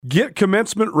Get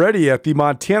commencement ready at the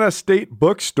Montana State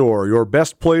Bookstore, your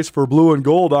best place for blue and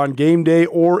gold on game day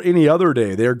or any other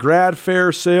day. Their grad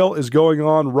fair sale is going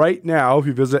on right now if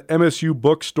you visit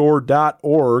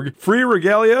msubookstore.org. Free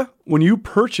regalia when you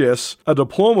purchase a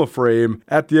diploma frame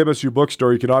at the MSU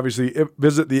Bookstore. You can obviously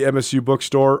visit the MSU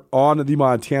Bookstore on the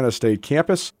Montana State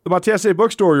campus. The Montana State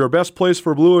Bookstore, your best place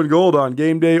for blue and gold on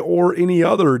game day or any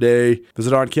other day.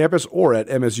 Visit on campus or at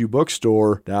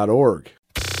msubookstore.org.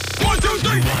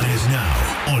 Nuanez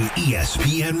now on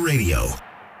ESPN Radio.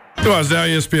 Nuanez now,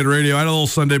 ESPN Radio. I had a little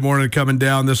Sunday morning coming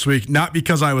down this week, not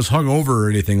because I was hungover or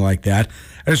anything like that.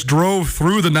 I just drove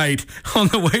through the night on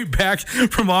the way back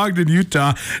from Ogden,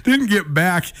 Utah. Didn't get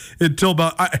back until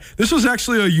about. This was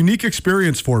actually a unique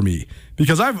experience for me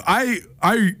because I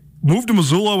moved to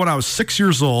Missoula when I was 6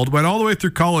 years old, went all the way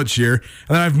through college here,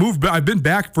 and then I've been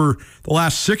back for the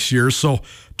last 6 years. So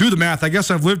do the math. I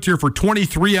guess I've lived here for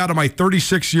 23 out of my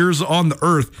 36 years on the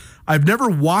earth. I've never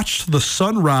watched the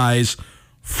sunrise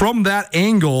from that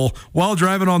angle while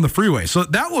driving on the freeway. So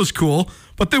that was cool.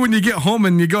 But then when you get home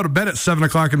and you go to bed at 7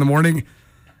 o'clock in the morning,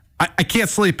 I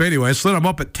can't sleep anyway. So then I'm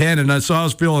up at 10, and so I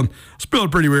was feeling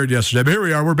pretty weird yesterday. But here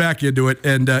we are. We're back into it.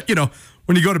 And,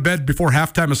 when you go to bed before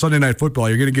halftime of Sunday Night Football,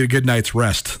 you're going to get a good night's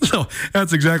rest. So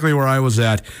that's exactly where I was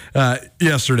at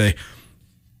yesterday.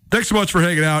 Thanks so much for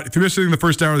hanging out. If you're missing the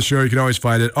first hour of the show, you can always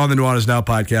find it on the Nuanez Now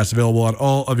podcast, available on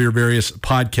all of your various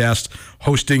podcast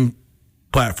hosting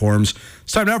platforms.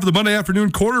 It's time now for the Monday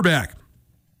afternoon quarterback.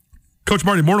 Coach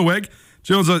Marty Mornhinweg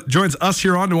joins us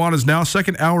here on Nuanez Now,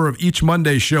 second hour of each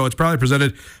Monday show. It's proudly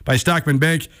presented by Stockman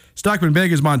Bank. Stockman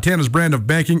Bank is Montana's brand of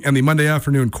banking and the Monday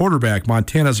afternoon quarterback,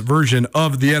 Montana's version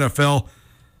of the NFL.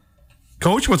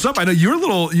 Coach, what's up? I know you had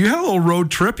a little road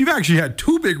trip. You've actually had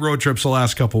two big road trips the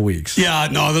last couple weeks. Yeah,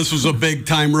 no, this was a big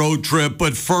time road trip.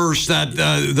 But first,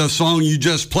 the song you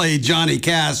just played, Johnny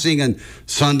Cass singing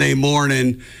Sunday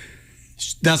Morning.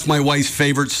 That's my wife's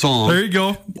favorite song. There you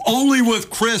go. Only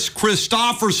with Chris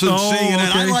Christopherson singing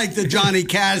it. I like the Johnny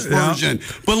Cash version. Yeah.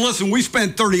 But listen, we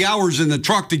spent 30 hours in the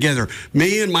truck together.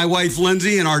 Me and my wife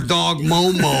Lindsay and our dog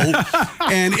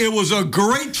Momo. And it was a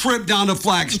great trip down to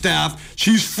Flagstaff.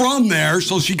 She's from there,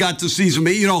 so she got to see some.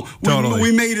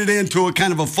 We made it into a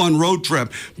kind of a fun road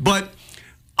trip. But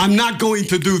I'm not going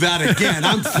to do that again.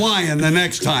 I'm flying the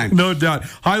next time. No doubt.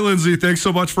 Hi, Lindsay. Thanks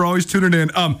so much for always tuning in.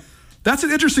 That's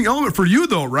an interesting element for you,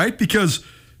 though, right? Because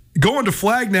going to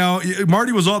Flag now,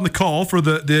 Marty was on the call for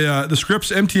the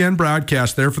Scripps MTN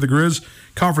broadcast there for the Grizz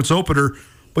conference opener,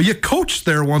 but you coached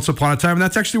there once upon a time, and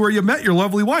that's actually where you met your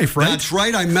lovely wife, right? That's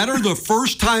right. I met her the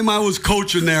first time I was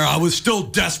coaching there. I was still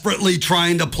desperately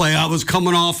trying to play. I was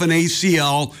coming off an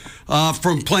ACL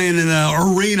from playing in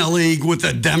an arena league with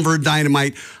the Denver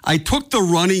Dynamite. I took the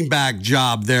running back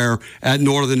job there at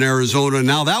Northern Arizona.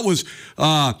 Now, that was...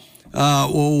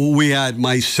 we had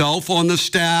myself on the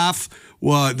staff.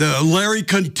 Larry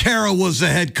Quintero was the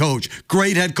head coach.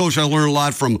 Great head coach. I learned a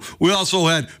lot from. We also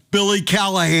had Billy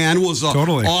Callahan, was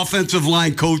an offensive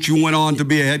line coach who went on to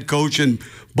be a head coach in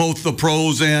both the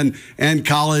pros and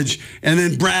college. And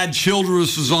then Brad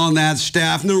Childress was on that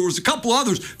staff. And there was a couple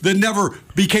others that never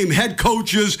became head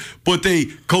coaches, but they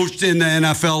coached in the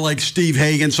NFL, like Steve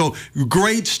Hagan. So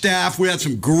great staff. We had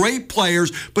some great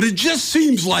players, but it just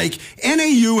seems like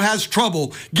NAU has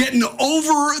trouble getting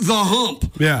over the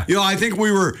hump. Yeah. I think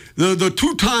we were the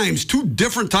two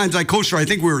different times I coached her, I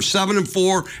think we were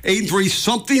 7-4, 8-3,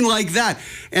 something like that.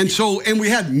 And we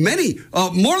had many,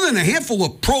 more than a handful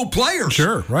of pro players.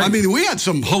 Sure, right. I mean, we had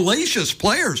some hellacious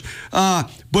players.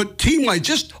 But team-wide,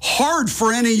 just hard for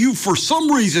NAU for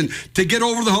some reason to get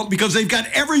over the hump because they've got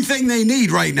everything they need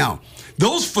right now.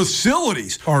 Those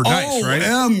facilities are nice, right?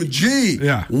 OMG.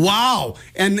 Yeah. Wow.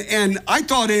 And I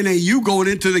thought NAU going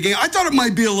into the game, I thought it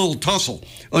might be a little tussle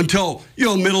until,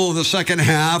 middle of the second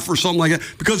half or something like that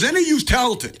because NAU's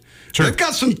talented. Sure. They've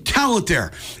got some talent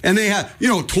there. And they had,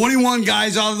 21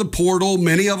 guys out of the portal,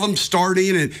 many of them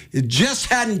starting, and it just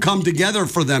hadn't come together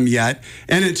for them yet.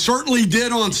 And it certainly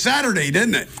did on Saturday,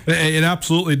 didn't it? It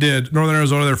absolutely did. Northern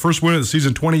Arizona, their first win of the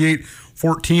season,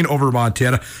 28-14 over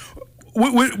Montana.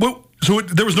 So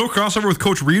there was no crossover with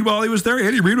Coach Reed while he was there?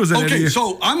 Andy Reed was at Okay,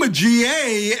 so I'm a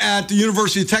GA at the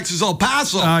University of Texas, El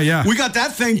Paso. Yeah. We got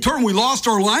that thing turned. We lost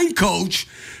our line coach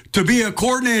to be a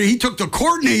coordinator. He took the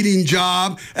coordinating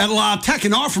job at La Tech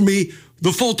and offered me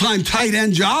the full-time tight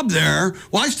end job there.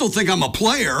 Well, I still think I'm a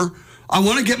player. I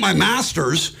want to get my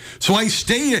master's. So I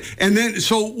stayed, and then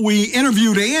so we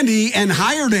interviewed Andy and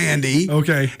hired Andy.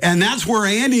 Okay. And that's where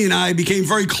Andy and I became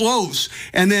very close.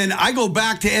 And then I go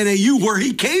back to NAU where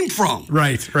he came from.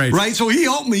 Right. So he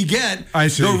helped me get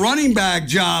the running back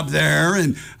job there,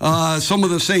 and some of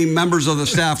the same members of the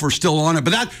staff were still on it.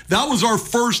 But that was our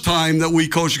first time that we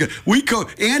coached.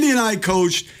 Andy and I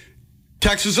coached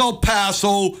Texas, El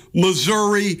Paso,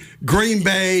 Missouri, Green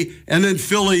Bay, and then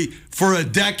Philly for a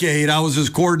decade. I was his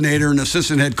coordinator and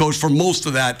assistant head coach for most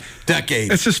of that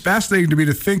decade. It's just fascinating to me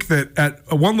to think that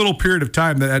at one little period of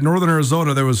time that at Northern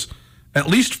Arizona there was at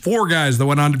least 4 guys that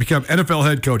went on to become NFL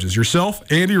head coaches. Yourself,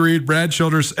 Andy Reid, Brad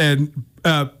Childress, and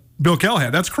Bill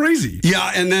Callahan. That's crazy.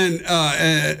 Yeah, and then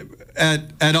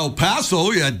at El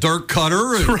Paso, you had Dirk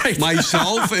Cutter and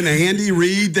myself and Andy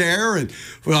Reid there, and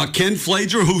Ken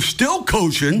Flager, who's still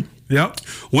coaching. Yep.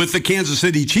 With the Kansas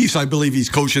City Chiefs. I believe he's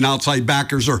coaching outside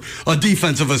backers or a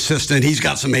defensive assistant. He's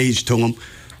got some age to him.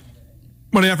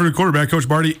 Monday afternoon quarterback, Coach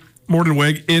Marty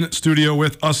Mornhinweg in studio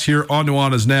with us here on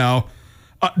Nuanez Now.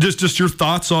 Just your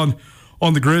thoughts on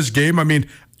the Grizz game. I mean,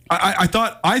 I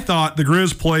thought the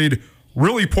Grizz played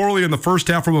really poorly in the first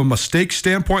half from a mistake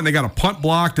standpoint. They got a punt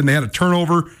blocked and they had a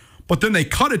turnover, but then they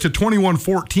cut it to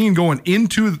 21-14 going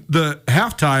into the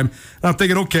halftime. And I'm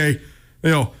thinking, okay,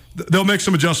 they'll make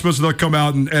some adjustments and they'll come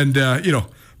out and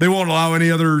they won't allow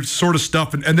any other sort of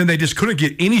stuff. And then they just couldn't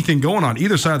get anything going on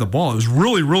either side of the ball. It was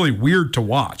really, really weird to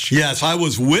watch. Yes, I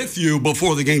was with you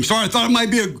before the game started. I thought it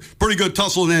might be a pretty good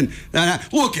tussle. And then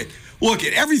Look,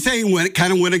 everything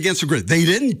kind of went against the Grizz. They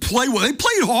didn't play well. They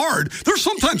played hard. There's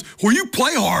sometimes where you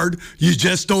play hard, you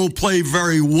just don't play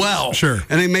very well. Sure.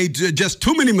 And they made just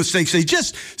too many mistakes. They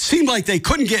just seemed like they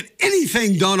couldn't get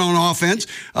anything done on offense.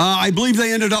 I believe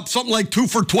they ended up something like 2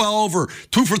 for 12 or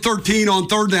 2 for 13 on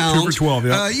third downs. 2 for 12,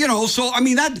 yeah. So, I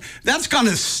mean, that's going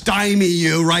to stymie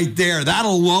you right there. That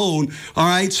alone, all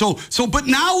right? So, but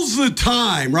now's the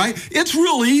time, right? It's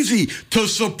real easy to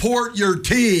support your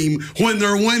team when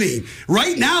they're winning.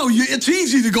 Right now, it's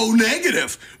easy to go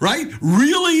negative, right?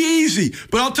 Really easy.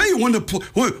 But I'll tell you, when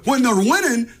they're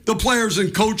winning, the players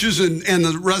and coaches and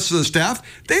the rest of the staff,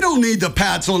 they don't need the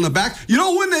pats on the back. You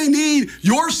know when they need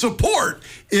your support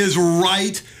is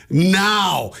right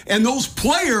now. And those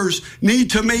players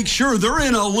need to make sure they're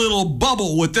in a little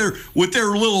bubble with their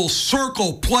little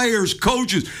circle, players,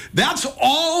 coaches. That's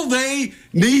all they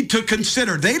need to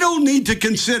consider. They don't need to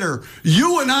consider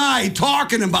you and I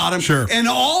talking about them. Sure. And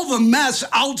all the mess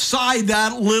outside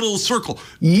that little circle.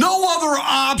 No other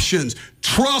options.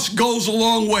 Trust goes a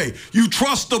long way. You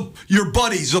trust your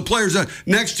buddies, the players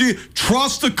next to you.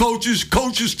 Trust the coaches.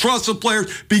 Coaches trust the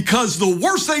players, because the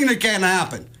worst thing that can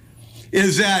happen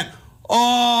is that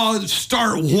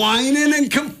start whining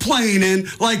and complaining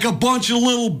like a bunch of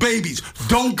little babies.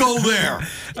 Don't go there,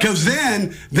 because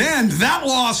then that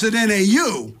loss at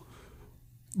NAU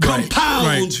compounds.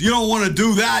 Right. You don't want to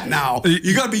do that now.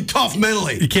 You got to be tough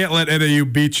mentally. You can't let NAU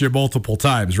beat you multiple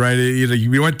times, right?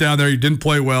 You went down there, you didn't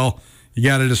play well. You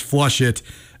got to just flush it.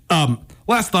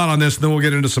 Last thought on this, and then we'll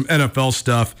get into some NFL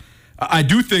stuff. I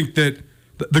do think that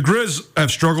the Grizz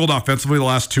have struggled offensively the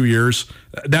last 2 years.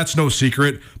 That's no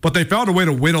secret. But they found a way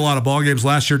to win a lot of ball games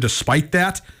last year despite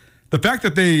that. The fact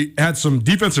that they had some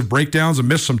defensive breakdowns and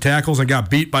missed some tackles and got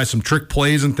beat by some trick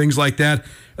plays and things like that,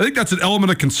 I think that's an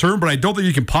element of concern, but I don't think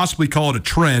you can possibly call it a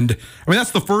trend. I mean,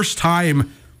 that's the first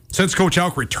time since Coach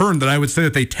Houck returned that I would say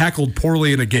that they tackled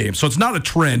poorly in a game. So it's not a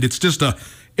trend. It's just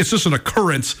an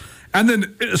occurrence. And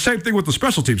then same thing with the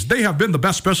special teams. They have been the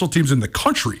best special teams in the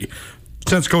country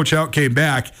since Coach Houck came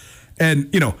back. And,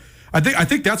 I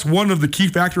think that's one of the key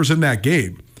factors in that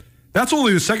game. That's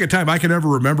only the second time I can ever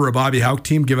remember a Bobby Houck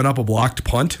team giving up a blocked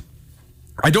punt.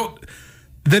 They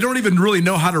don't even really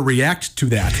know how to react to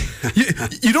that.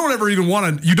 You don't ever even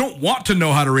you don't want to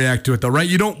know how to react to it though, right?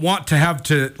 You don't want to have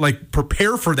to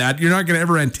prepare for that. You're not going to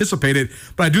ever anticipate it,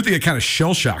 but I do think it kind of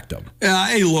shell-shocked them.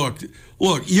 Hey, look,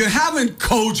 you haven't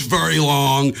coached very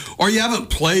long, or you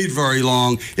haven't played very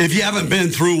long if you haven't been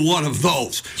through one of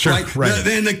those. Sure, right.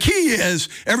 Then the key is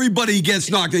everybody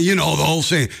gets knocked. The whole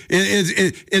saying.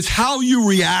 It's how you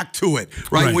react to it,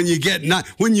 right? When you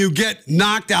get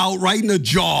knocked out right in the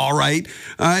jaw, right?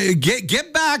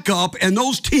 Get back up, and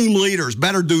those team leaders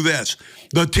better do this.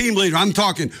 The team leader, I'm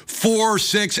talking 4,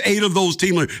 6, 8 of those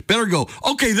team leaders, better go,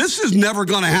 okay, this is never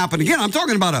going to happen again. I'm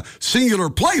talking about a singular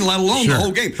play, let alone the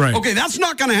whole game. Right. Okay, that's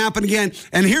not going to happen again,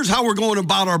 and here's how we're going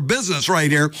about our business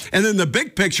right here. And then the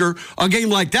big picture, a game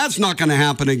like that's not going to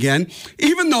happen again,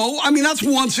 even though, that's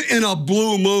once in a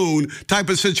blue moon type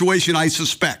of situation, I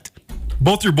suspect.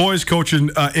 Both your boys coaching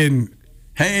in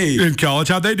college.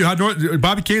 How'd they do?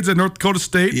 Bobby Cade's at North Dakota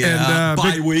State. Yeah, and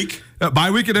bye week.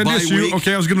 Bye week at NDSU.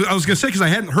 Okay, I was gonna say because I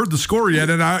hadn't heard the score yet,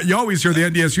 and you always hear the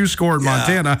NDSU score in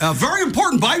Montana. Very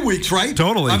important bye weeks, right?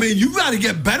 Totally. I mean, you got to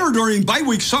get better during bye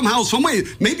weeks somehow, some way.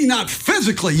 Maybe not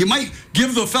physically. You might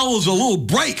give the fellows a little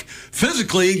break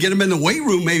physically and get them in the weight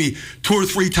room maybe 2 or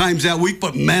 3 times that week,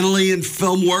 but mentally and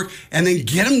film work, and then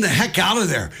get them the heck out of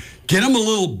there. Get them a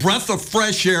little breath of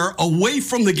fresh air away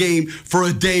from the game for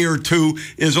a day or two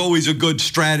is always a good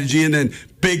strategy. And then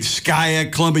Big Sky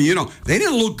at Columbia, they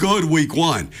didn't look good week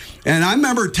 1. And I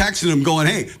remember texting them going,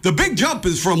 hey, the big jump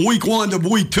is from week 1 to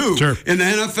week 2 in the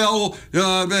NFL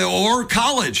or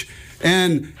college.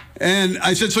 And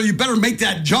I said, so you better make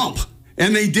that jump.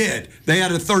 And they did. They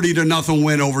had a 30-0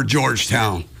 win over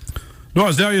Georgetown.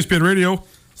 Nuanez now ESPN Radio.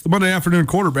 It's the Monday afternoon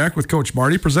quarterback with Coach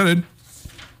Marty, presented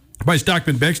by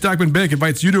Stockman Bank. Stockman Bank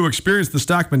invites you to experience the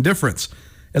Stockman difference.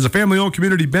 As a family-owned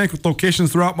community bank with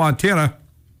locations throughout Montana,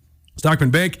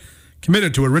 Stockman Bank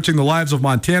committed to enriching the lives of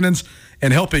Montanans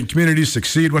and helping communities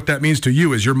succeed. What that means to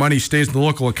you is your money stays in the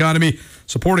local economy,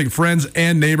 supporting friends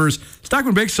and neighbors.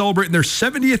 Stockman Bank celebrating their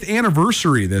 70th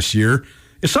anniversary this year.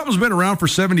 If something's been around for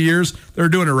 70 years, they're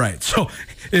doing it right. So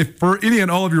if for any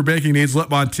and all of your banking needs,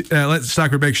 let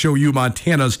Stockman Bank show you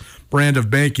Montana's brand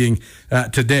of banking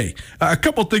today. A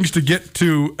couple things to get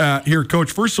to here,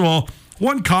 Coach. First of all,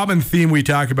 one common theme we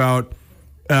talk about,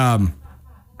 now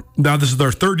this is our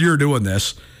 3rd year doing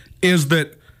this, is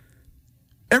that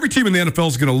every team in the NFL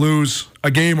is going to lose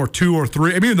a game or 2 or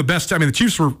 3. I mean, the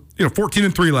Chiefs were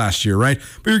 14-3 last year, right?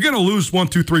 But you're going to lose 1,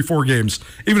 2, 3, 4 games,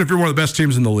 even if you're one of the best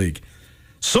teams in the league.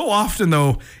 So often,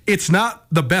 though, it's not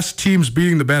the best teams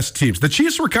beating the best teams. The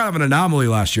Chiefs were kind of an anomaly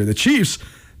last year. The Chiefs,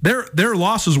 their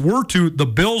losses were to the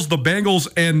Bills, the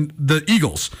Bengals, and the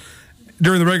Eagles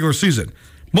during the regular season.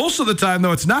 Most of the time,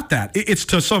 though, it's not that. It's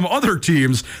to some other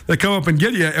teams that come up and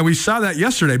get you, and we saw that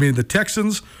yesterday. I mean, the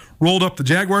Texans rolled up the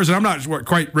Jaguars, and I'm not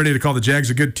quite ready to call the Jags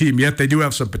a good team yet. They do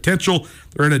have some potential.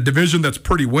 They're in a division that's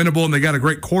pretty winnable, and they got a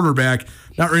great quarterback.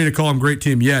 Not ready to call them a great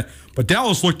team yet. But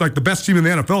Dallas looked like the best team in the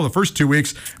NFL the first 2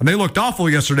 weeks, and they looked awful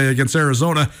yesterday against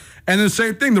Arizona. And then the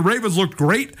same thing, the Ravens looked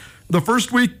great the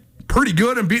first week, pretty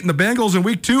good, and beating the Bengals in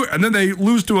week 2, and then they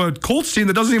lose to a Colts team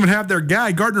that doesn't even have their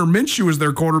guy. Gardner Minshew is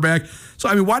their quarterback. So,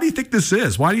 I mean, why do you think this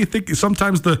is? Why do you think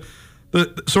sometimes the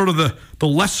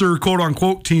lesser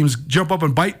quote-unquote teams jump up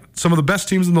and bite some of the best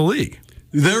teams in the league?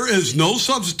 There is no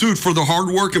substitute for the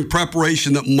hard work and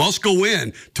preparation that must go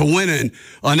in to winning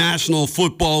a National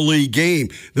Football League game.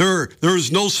 There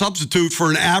is no substitute for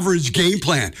an average game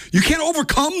plan. You can't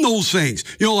overcome those things,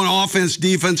 on offense,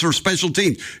 defense, or special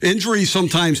teams. Injuries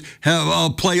sometimes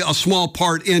have play a small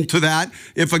part into that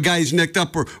if a guy's nicked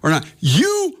up or not.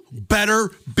 You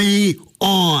better be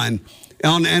on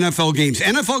NFL games.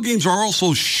 NFL games are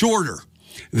also shorter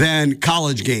than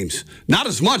college games. Not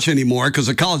as much anymore because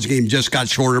the college game just got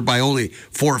shorter by only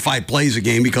 4 or 5 plays a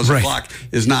game because the clock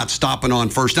is not stopping on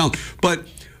first down. But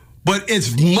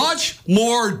it's much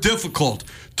more difficult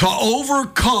to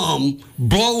overcome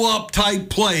blow-up type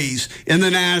plays in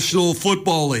the National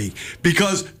Football League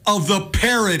because of the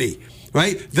parity,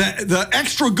 right? The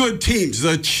extra good teams,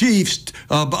 the Chiefs,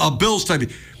 Bills type.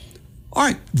 All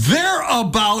right, they're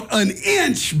about an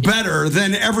inch better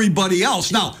than everybody else.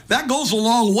 Now, that goes a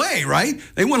long way, right?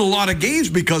 They win a lot of games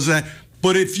because of that.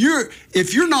 But if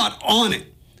you're not on it,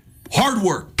 hard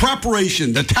work,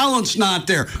 preparation, the talent's not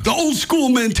there. The old school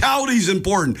mentality is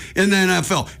important in the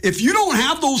NFL. If you don't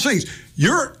have those things,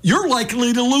 you're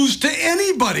likely to lose to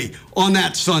anybody on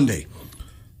that Sunday.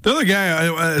 The other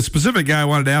guy, a specific guy I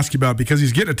wanted to ask you about because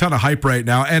he's getting a ton of hype right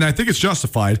now, and I think it's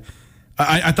justified.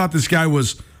 I thought this guy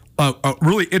was a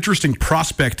really interesting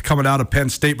prospect coming out of Penn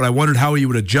State, but I wondered how he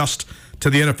would adjust to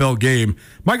the NFL game.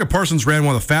 Micah Parsons ran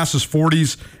one of the fastest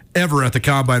 40s ever at the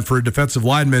combine for a defensive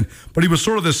lineman, but he was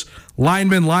sort of this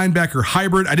linebacker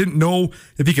hybrid. I didn't know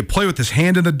if he could play with his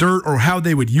hand in the dirt or how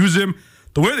they would use him.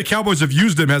 The way the Cowboys have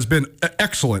used him has been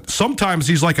excellent. Sometimes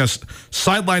he's like a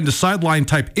sideline to sideline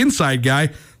type inside guy.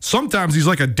 Sometimes he's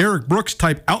like a Derek Brooks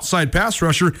type outside pass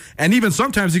rusher. And even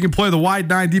sometimes he can play the wide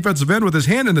 9 defensive end with his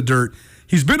hand in the dirt.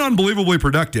 He's been unbelievably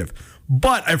productive.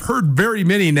 But I've heard very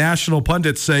many national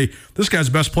pundits say this guy's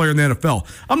the best player in the NFL.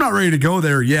 I'm not ready to go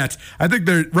there yet. I think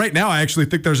right now I actually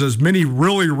think there's as many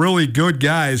really, really good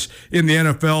guys in the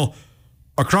NFL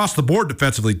across the board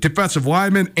defensively, defensive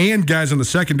linemen and guys in the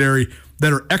secondary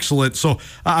that are excellent. So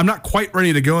I'm not quite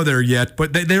ready to go there yet,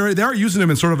 but they are using him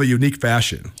in sort of a unique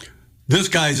fashion. This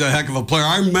guy's a heck of a player.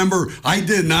 I remember I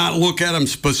did not look at him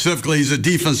specifically. He's a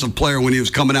defensive player when he was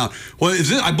coming out. Well,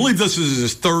 I believe this is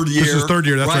his 3rd year. This is his 3rd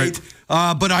year, that's right.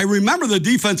 But I remember the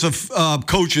defensive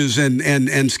coaches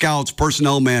and scouts,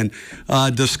 personnel men,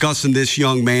 discussing this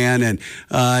young man. And,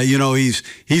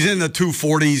 he's in the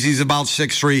 240s. He's about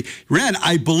 6'3". Ran,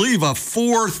 I believe, a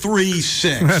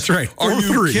 4.36. That's right. Are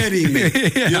you kidding me?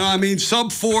 Yeah. You know what I mean? Sub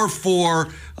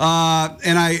 4.4.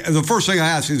 And the first thing I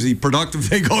ask is he productive?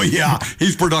 They go, yeah,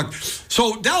 he's productive.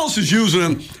 So Dallas is using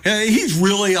him. He's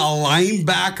really a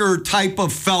linebacker type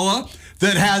of fella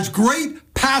that has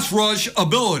great pass rush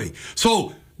ability.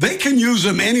 So they can use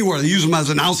him anywhere. They use him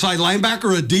as an outside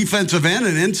linebacker, a defensive end,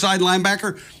 an inside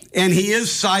linebacker. And he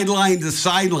is sideline to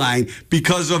sideline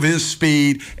because of his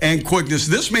speed and quickness.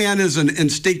 This man is an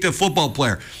instinctive football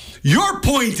player. Your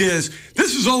point is,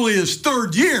 this is only his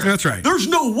third year. That's right. There's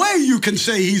no way you can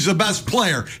say he's the best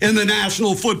player in the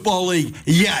National Football League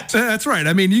yet. That's right.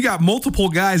 I mean, you got multiple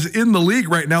guys in the league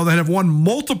right now that have won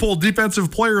multiple Defensive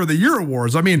Player of the Year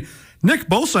awards. I mean, Nick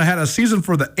Bosa had a season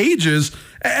for the ages.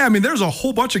 I mean, there's a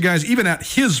whole bunch of guys even at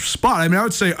his spot. I mean, I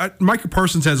would say Micah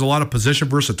Parsons has a lot of position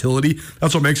versatility.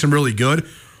 That's what makes him really good.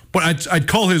 But I'd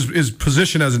call his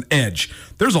position as an edge.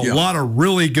 There's a lot of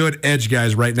really good edge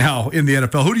guys right now in the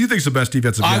NFL. Who do you think is the best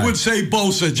defensive guy? I would say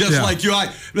Bosa, just like you.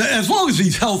 As long as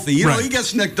he's healthy. You know, he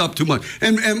gets nicked up too much.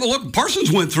 And look,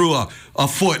 Parsons went through a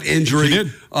foot injury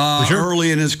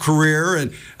early in his career.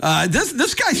 And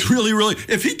this guy's really, really,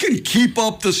 if he can keep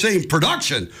up the same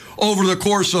production over the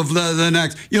course of the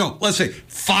next, let's say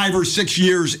 5 or 6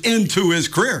 years into his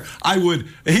career,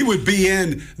 he would be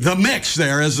in the mix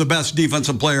there as the best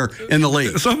defensive player in the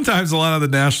league. Sometimes a lot of the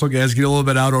national guys get a little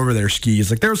bit out over their skis.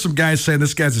 Like, there were some guys saying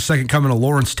this guy's the second coming of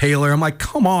Lawrence Taylor. I'm like,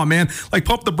 come on, man. Like,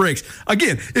 pump the brakes.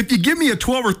 Again, if you give me a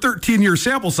 12 or 13 year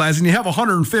sample size and you have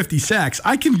 150 sacks,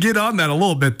 I can get on that a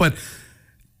little bit. But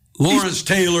Lawrence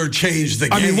Taylor changed the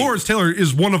game. I mean, Lawrence Taylor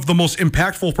is one of the most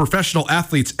impactful professional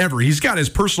athletes ever. He's got his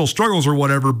personal struggles or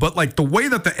whatever, but like the way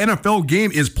that the NFL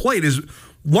game is played is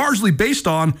largely based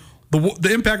on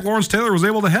the impact Lawrence Taylor was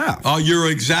able to have. Oh,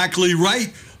 you're exactly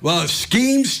right. Well,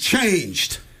 schemes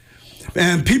changed,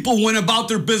 and people went about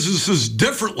their businesses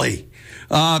differently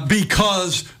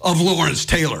because of Lawrence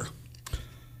Taylor.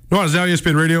 Nuanez now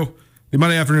ESPN Radio, the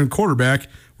Monday afternoon quarterback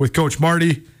with Coach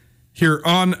Marty here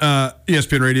on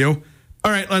ESPN Radio.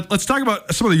 All right, let's talk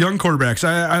about some of the young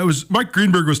quarterbacks. Mike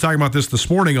Greenberg was talking about this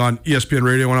morning on ESPN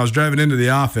Radio when I was driving into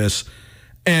the office,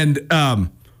 and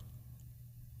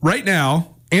right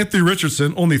now, Anthony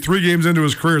Richardson, only 3 games into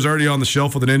his career, is already on the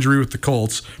shelf with an injury with the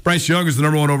Colts. Bryce Young is the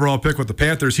number 1 overall pick with the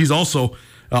Panthers. He's also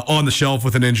on the shelf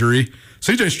with an injury.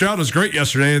 C.J. Stroud was great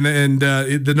yesterday, and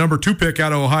the number 2 pick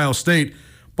out of Ohio State.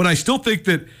 But I still think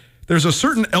that there's a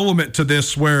certain element to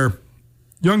this where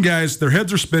young guys, their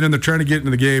heads are spinning, they're trying to get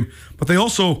into the game, but they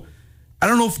also, I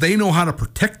don't know if they know how to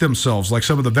protect themselves like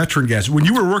some of the veteran guys. When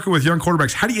you were working with young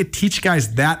quarterbacks, how do you teach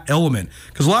guys that element?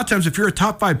 Because a lot of times if you're a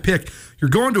top 5 pick, you're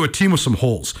going to a team with some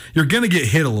holes. You're going to get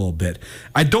hit a little bit.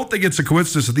 I don't think it's a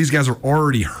coincidence that these guys are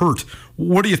already hurt.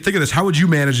 What do you think of this? How would you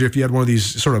manage it if you had one of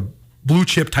these sort of blue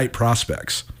chip type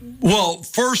prospects? Well,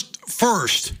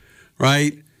 first,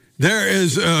 right? There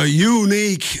is a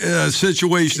unique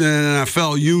situation in the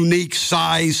NFL, unique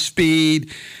size,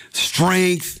 speed,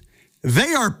 strength.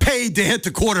 They are paid to hit the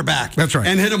quarterback. That's right.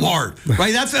 And hit him hard,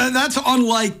 right? That's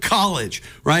unlike college,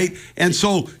 right? And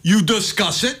so you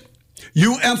discuss it,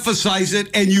 you emphasize it,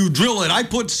 and you drill it. I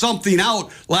put something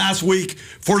out last week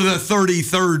for the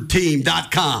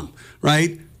 33rdteam.com,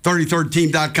 right?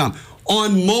 33rdteam.com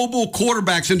on mobile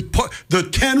quarterbacks and the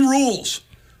 10 rules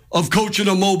of coaching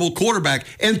a mobile quarterback.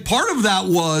 And part of that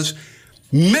was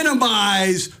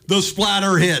minimize the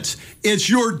splatter hits. It's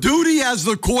your duty as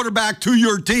the quarterback to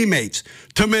your teammates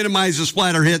to minimize the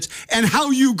splatter hits and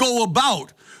how you go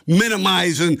about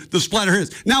minimizing the splatter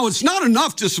hits. Now, it's not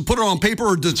enough just to put it on paper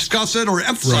or discuss it or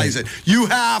emphasize it. You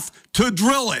have to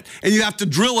drill it, and you have to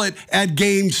drill it at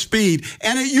game speed.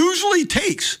 And it usually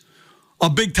takes a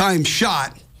big-time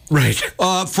shot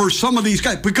for some of these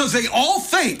guys because they all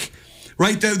think,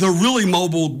 right, they're really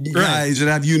mobile guys that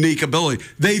have unique ability.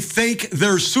 They think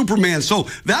they're Superman. So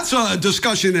that's a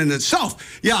discussion in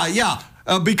itself.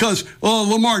 Because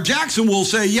Lamar Jackson will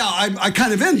say, I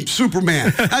kind of am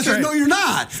Superman. I said, no, you're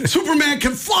not. Superman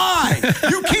can fly.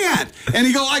 You can't. And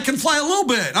he go, I can fly a little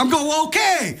bit. I'm going,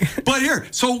 okay. But here,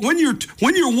 so when you're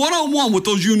one-on-one with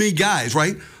those unique guys,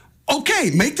 right,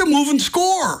 okay, make the move and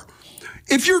score.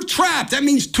 If you're trapped, that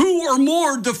means 2 or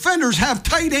more defenders have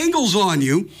tight angles on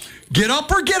you. Get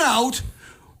up or get out,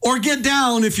 or get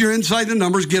down if you're inside the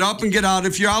numbers. Get up and get out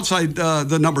if you're outside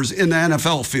the numbers in the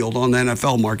NFL field on the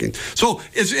NFL marking. So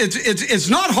it's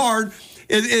not hard.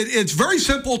 It's very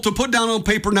simple to put down on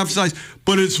paper and emphasize,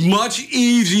 but it's much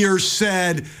easier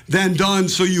said than done,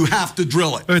 so you have to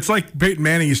drill it. It's like Peyton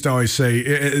Manning used to always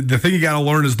say, the thing you got to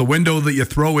learn is the window that you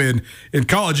throw in. In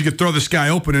college, you could throw this guy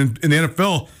open. In the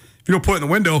NFL, if you don't put it in the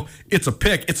window, it's a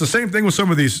pick. It's the same thing with some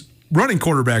of these running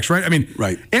quarterbacks, right? I mean,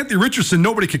 right. Anthony Richardson,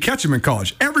 nobody could catch him in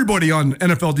college. Everybody on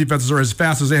NFL defenses are as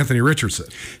fast as Anthony Richardson.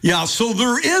 Yeah, so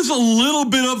there is a little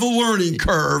bit of a learning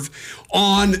curve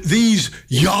on these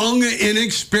young,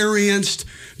 inexperienced,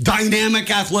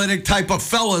 dynamic, athletic type of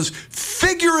fellas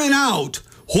figuring out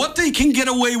what they can get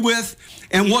away with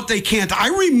and what they can't. I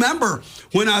remember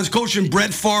when I was coaching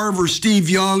Brett Favre or Steve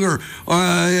Young or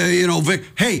Vic,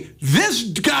 hey, this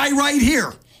guy right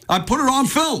here, I put it on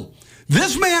film.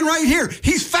 This man right here,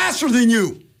 he's faster than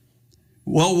you.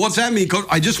 Well, what's that mean, Coach?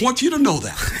 I just want you to know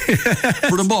that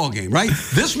for the ball game, right?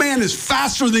 This man is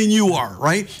faster than you are,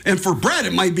 right? And for Brett,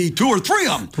 it might be 2 or 3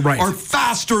 of them are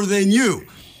faster than you.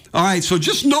 All right, so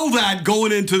just know that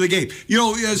going into the game.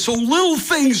 So little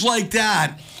things like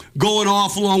that going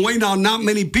off a long way. Now, not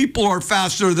many people are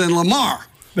faster than Lamar.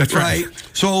 That's right.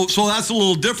 So that's a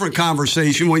little different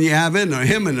conversation when you have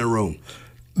him in the room.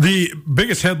 The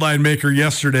biggest headline maker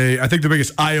yesterday, I think the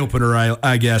biggest eye-opener,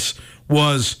 I guess,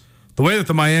 was the way that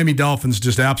the Miami Dolphins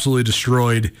just absolutely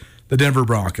destroyed the Denver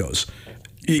Broncos.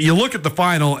 You look at the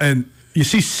final, and you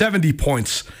see 70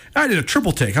 points. I did a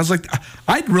triple take. I was like,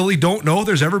 I really don't know if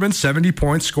there's ever been 70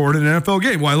 points scored in an NFL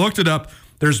game. Well, I looked it up.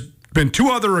 There's been 2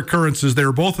 other occurrences. They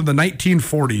were both in the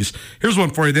 1940s. Here's one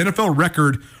for you. The NFL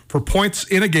record for points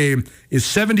in a game is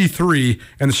 73,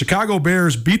 and the Chicago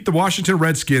Bears beat the Washington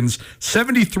Redskins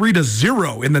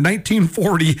 73-0 in the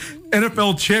 1940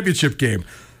 NFL championship game.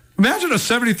 Imagine a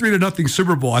 73-0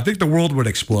 Super Bowl. I think the world would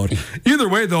explode. Either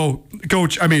way, though,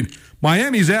 Coach, I mean,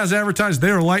 Miami's as advertised.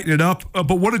 They are lighting it up.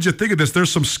 But what did you think of this? There's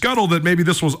some scuttle that maybe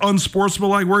this was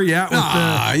unsportsmanlike. Where are you at with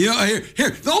here,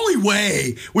 the only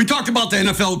way, we talked about the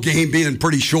NFL game being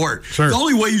pretty short. Sure. The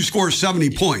only way you score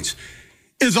 70 points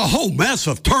is a whole mess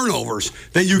of turnovers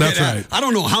that you get. Right. I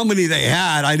don't know how many they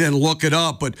had. I didn't look it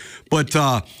up, but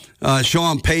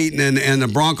Sean Payton and the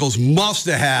Broncos must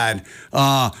have had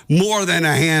more than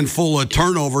a handful of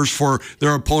turnovers for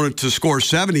their opponent to score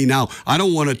 70. Now, I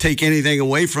don't want to take anything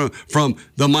away from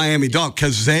the Miami Dolphins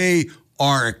because they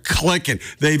are clicking.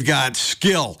 They've got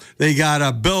skill. They got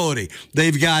ability.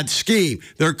 They've got scheme.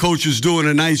 Their coach is doing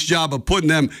a nice job of putting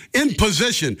them in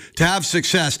position to have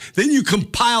success. Then you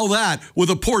compile that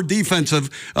with a poor defensive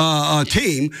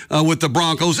team with the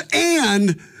Broncos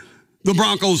and the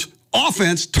Broncos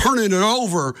offense turning it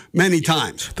over many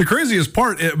times. The craziest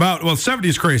part about, 70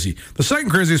 is crazy. The second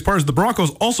craziest part is the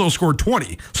Broncos also scored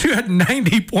 20. So you had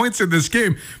 90 points in this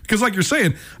game. Because like you're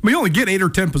saying, you only get 8 or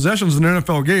 10 possessions in an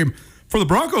NFL game. For the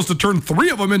Broncos to turn 3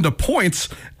 of them into points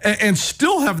and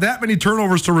still have that many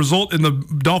turnovers to result in the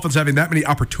Dolphins having that many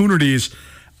opportunities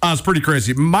is pretty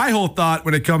crazy. My whole thought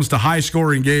when it comes to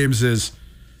high-scoring games is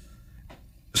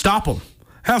stop them.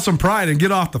 Have some pride and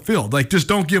get off the field. Like, just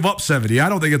don't give up 70. I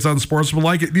don't think it's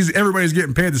unsportsmanlike. Everybody's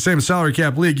getting paid the same salary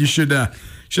cap league. You should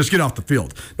just get off the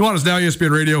field. Nuanez Now,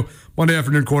 ESPN Radio, Monday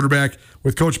afternoon quarterback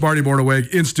with Coach Marty Mornhinweg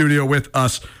in studio with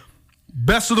us.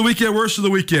 Best of the weekend, worst of the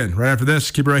weekend. Right after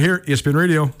this, keep it right here, ESPN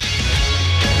Radio.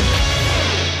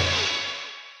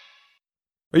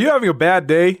 Are you having a bad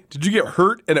day? Did you get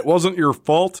hurt and it wasn't your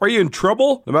fault? Are you in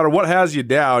trouble? No matter what has you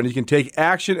down, you can take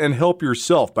action and help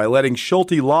yourself by letting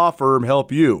Schulte Law Firm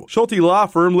help you. Schulte Law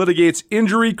Firm litigates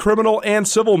injury, criminal, and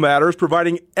civil matters,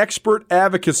 providing expert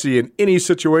advocacy in any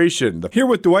situation. Here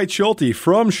with Dwight Schulte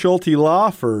from Schulte Law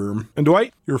Firm. And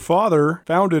Dwight, your father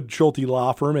founded Schulte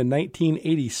Law Firm in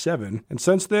 1987, and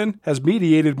since then has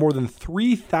mediated more than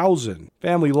 3,000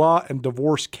 family law and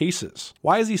divorce cases.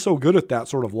 Why is he so good at that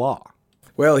sort of law?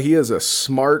 Well, he is a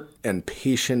smart and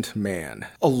patient man.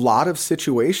 A lot of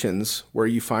situations where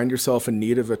you find yourself in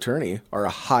need of attorney are a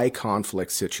high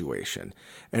conflict situation.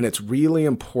 And it's really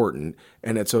important,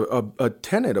 and it's a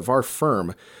tenet of our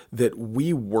firm, that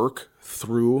we work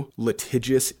through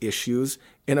litigious issues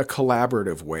in a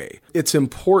collaborative way. It's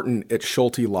important at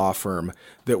Schulte Law Firm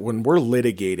that when we're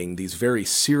litigating these very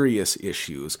serious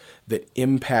issues that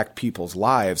impact people's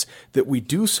lives, that we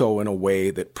do so in a way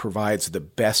that provides the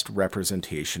best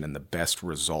representation and the best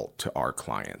result to our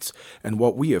clients. And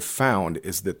what we have found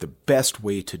is that the best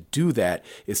way to do that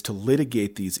is to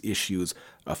litigate these issues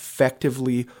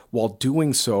effectively while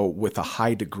doing so with a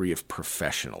high degree of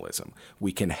professionalism.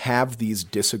 We can have these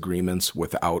disagreements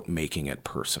without making it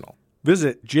personal.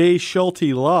 Visit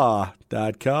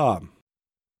jschultelaw.com.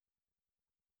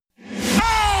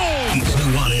 It's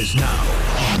Nuanez Now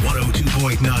on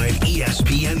 102.9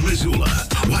 ESPN Missoula.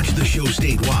 Watch the show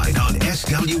statewide on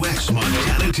SWX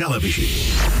Montana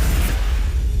Television.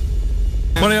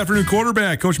 Monday afternoon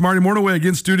quarterback, Coach Marty Mornhinweg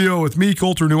in studio with me,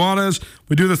 Colter Nuanez.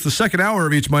 We do this the second hour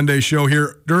of each Monday show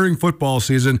here during football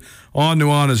season on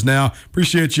Nuanez Now.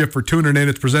 Appreciate you for tuning in.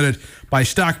 It's presented by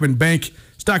Stockman Bank.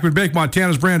 Stockman Bank,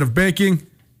 Montana's brand of banking.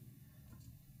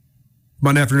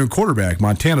 Monday afternoon quarterback,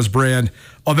 Montana's brand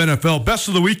of NFL. Best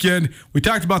of the weekend, we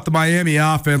talked about the Miami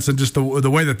offense and just the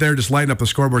way that they're just lighting up the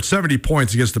scoreboard. 70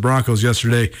 points against the Broncos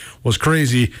yesterday was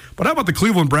crazy. But how about the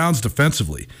Cleveland Browns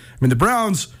defensively? I mean, the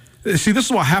Browns, see, this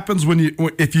is what happens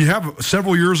if you have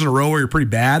several years in a row where you're pretty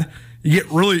bad, you get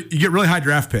really high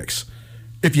draft picks.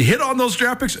 If you hit on those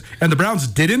draft picks, and the Browns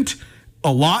didn't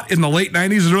a lot in the late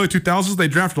 90s and early 2000s, they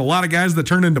drafted a lot of guys that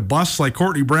turned into busts like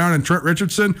Courtney Brown and Trent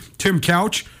Richardson, Tim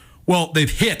Couch. Well, they've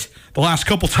hit the last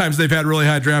couple times they've had really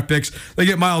high draft picks. They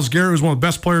get Myles Garrett, who's one of the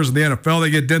best players in the NFL.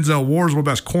 They get Denzel Ward, one of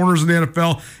the best corners in the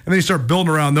NFL. And then you start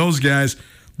building around those guys.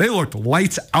 They looked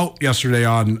lights out yesterday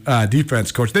on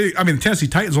defense, Coach. The Tennessee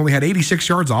Titans only had 86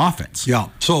 yards of offense. Yeah.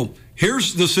 So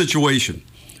here's the situation.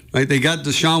 Right? They got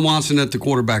Deshaun Watson at the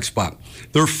quarterback spot.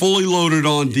 They're fully loaded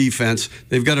on defense.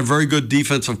 They've got a very good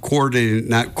defensive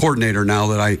coordinator now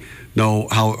that I know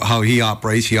how he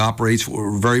operates. He operates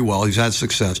very well. He's had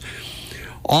success.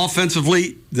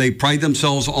 Offensively, they pride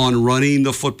themselves on running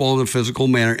the football in a physical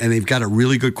manner, and they've got a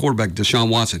really good quarterback, Deshaun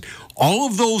Watson. All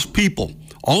of those people,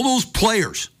 all those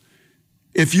players,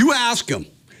 if you ask them,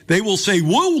 they will say,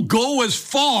 we'll go as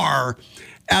far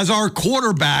as our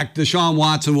quarterback, Deshaun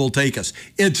Watson, will take us.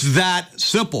 It's that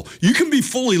simple. You can be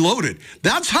fully loaded.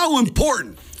 That's how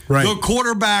important the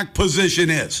quarterback position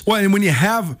is. Well, and when you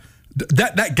have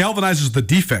that galvanizes the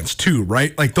defense too,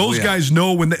 right? Like those guys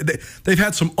know when they've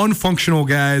had some unfunctional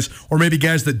guys or maybe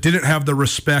guys that didn't have the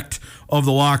respect of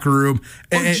the locker room.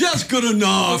 Or just good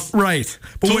enough to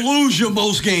lose you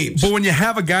most games. But when you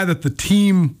have a guy that the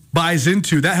team buys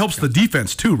into, that helps the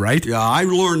defense too, right? Yeah, I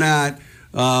learned that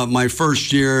my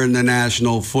first year in the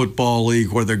National Football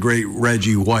League where the great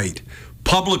Reggie White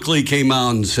publicly came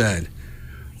out and said,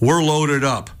 we're loaded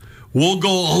up. We'll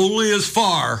go only as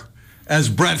far as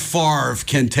Brett Favre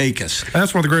can take us. And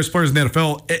that's one of the greatest players in the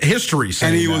NFL history.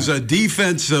 And he was a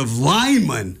defensive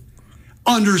lineman,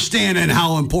 understanding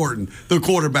how important the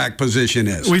quarterback position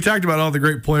is. We talked about all the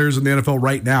great players in the NFL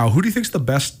right now. Who do you think's the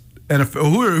best NFL?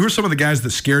 Who are some of the guys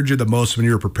that scared you the most when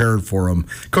you were preparing for them?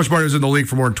 Coach Marty was in the league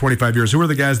for more than 25 years. Who are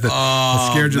the guys that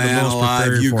scared you the most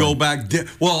preparing you for go them? back.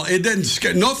 It didn't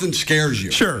scare. Nothing scares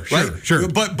you. Sure.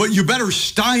 But you better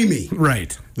stymie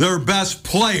their best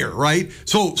player, right?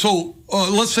 So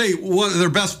let's say one of their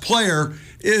best player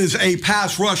is a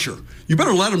pass rusher. You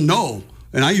better let them know,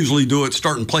 and I usually do it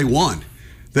starting play one,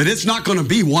 that it's not going to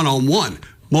be one-on-one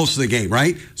most of the game,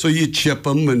 right? So you chip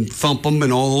them and thump them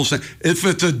and all those things. If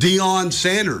it's a Deion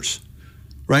Sanders,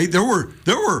 right? There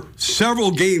were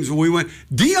several games when we went,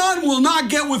 Deion will not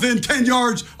get within 10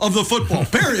 yards of the football,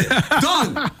 period.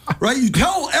 Done, right? You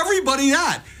tell everybody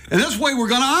that. And that's the way we're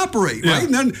going to operate, right?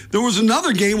 And then there was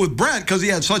another game with Brett, because he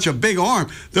had such a big arm,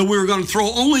 that we were going to throw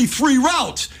only 3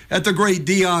 routes at the great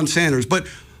Deion Sanders. But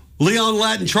Leon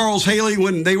Lett and Charles Haley,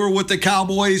 when they were with the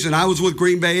Cowboys and I was with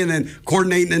Green Bay and then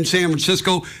coordinating in San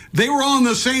Francisco, they were on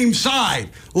the same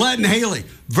side, Lett and Haley.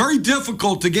 Very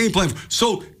difficult to game plan.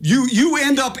 So you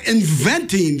end up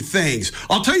inventing things.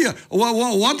 I'll tell you,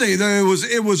 one day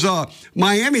it was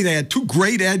Miami. They had 2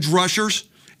 great edge rushers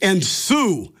and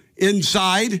Sue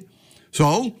inside.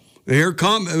 So here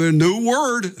comes a new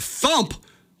word, thump.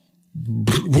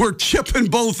 We're chipping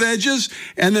both edges,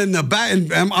 and then the back,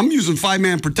 and I'm using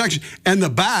 5-man protection, and the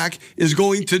back is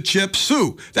going to chip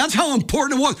Sue. That's how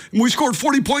important it was. And we scored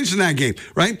 40 points in that game,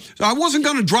 right? So I wasn't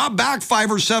going to drop back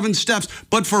 5 or 7 steps,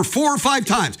 but for 4 or 5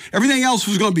 times, everything else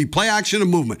was going to be play action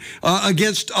and movement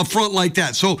against a front like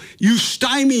that. So you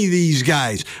stymie these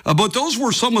guys. But those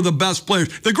were some of the best players.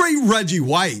 The great Reggie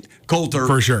White, Colter.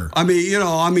 For sure. I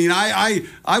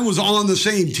was on the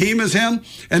same team as him,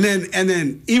 and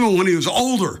then even when he was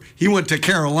older, he went to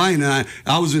Carolina.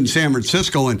 I was in San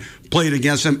Francisco and played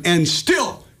against him, and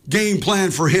still game plan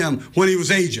for him when he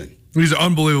was aging. He's an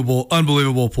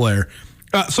unbelievable player.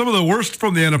 Some of the worst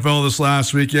from the NFL this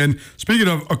last weekend. Speaking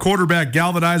of a quarterback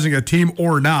galvanizing a team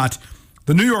or not,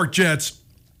 the New York Jets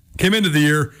came into the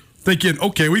year thinking,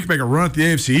 okay, we can make a run at the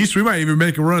AFC East. We might even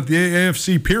make a run at the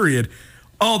AFC, period.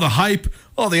 All the hype,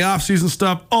 all the offseason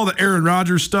stuff, all the Aaron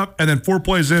Rodgers stuff, and then 4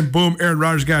 plays in, boom, Aaron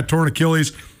Rodgers got a torn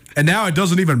Achilles. And now it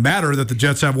doesn't even matter that the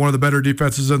Jets have one of the better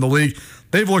defenses in the league.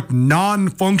 They've looked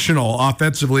non-functional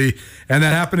offensively, and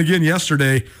that happened again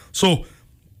yesterday. So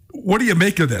what do you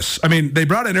make of this? I mean, they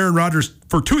brought in Aaron Rodgers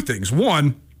for 2 things.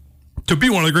 One, to be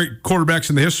one of the great quarterbacks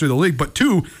in the history of the league, but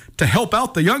 2, to help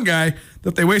out the young guy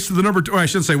that they wasted the number 2, or I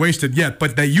shouldn't say wasted yet,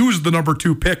 but they used the number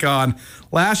 2 pick on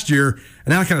last year,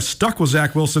 and now kind of stuck with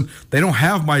Zach Wilson. They don't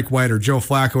have Mike White or Joe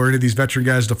Flacco or any of these veteran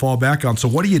guys to fall back on. So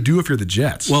what do you do if you're the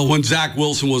Jets? Well, when Zach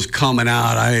Wilson was coming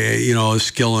out, his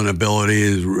skill and ability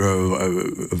is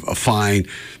fine,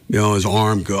 his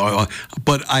arm,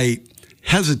 but I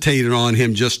hesitated on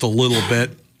him just a little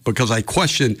bit because I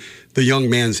questioned the young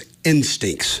man's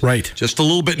instincts. Right. Just a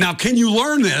little bit. Now, can you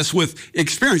learn this with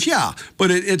experience? Yeah,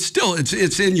 but it's still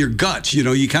in your guts.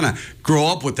 You kind of grow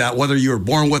up with that, whether you were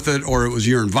born with it or it was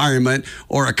your environment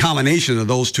or a combination of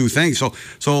those two things. But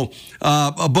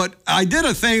I did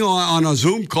a thing on a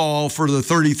Zoom call for the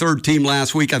 33rd team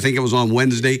last week. I think it was on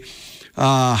Wednesday,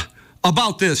 about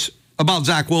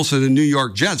Zach Wilson and New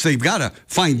York Jets. They've got to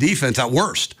find defense at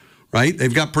worst. Right?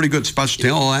 They've got pretty good special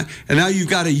team, all that. And now you've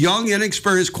got a young,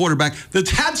 inexperienced quarterback that's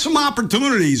had some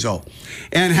opportunities, though,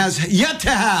 and has yet to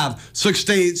have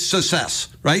sustained success,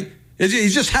 right? He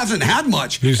just hasn't had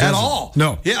much at all.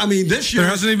 No. Yeah, I mean, this year.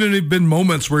 There hasn't even been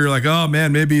moments where you're like, oh,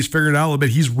 man, maybe he's figured it out a little bit.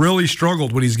 He's really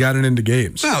struggled when he's gotten into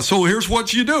games. Yeah, so here's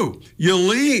what you do. You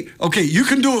lean. Okay, you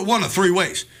can do it one of 3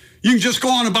 ways. You can just go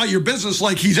on about your business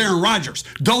like he's Aaron Rodgers.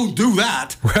 Don't do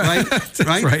that,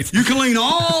 right? Right. You can lean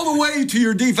all the way to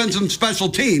your defense and special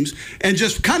teams and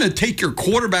just kind of take your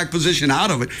quarterback position out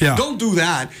of it. Yeah. Don't do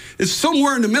that. It's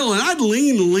somewhere in the middle, and I'd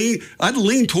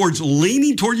lean towards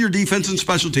leaning toward your defense and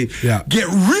special team. Yeah. Get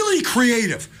really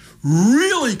creative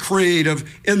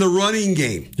in the running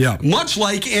game. Yeah. Much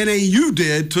like NAU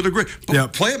did to the great. Yeah.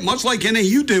 Play it much like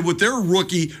NAU did with their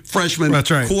rookie freshman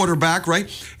quarterback, right?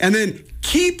 And then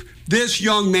keep this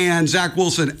young man, Zach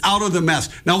Wilson, out of the mess.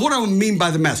 Now, what do I mean by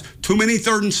the mess? Too many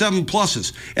 3rd and 7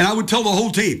 pluses. And I would tell the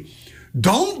whole team,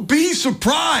 don't be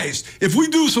surprised if we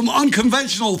do some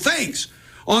unconventional things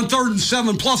on 3rd and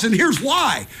 7 plus. And here's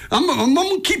why. I'm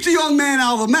going to keep the young man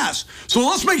out of the mess. So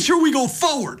let's make sure we go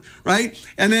forward, right?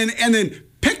 And then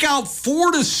pick out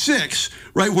 4 to 6,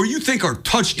 right, where you think are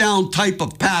touchdown type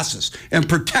of passes and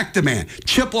protect the man.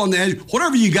 Chip on the edge,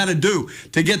 whatever you got to do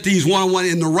to get these one-on-one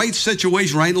in the right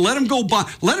situation, right? Let him go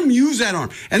by. Let him use that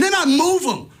arm. And then I move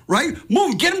him, right?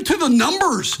 Move him. Get him to the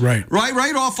numbers. Right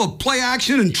off of play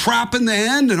action and trap in the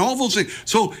end and all those things.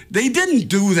 So they didn't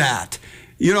do that.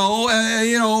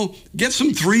 Get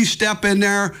some 3-step in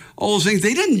there, all those things.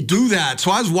 They didn't do that.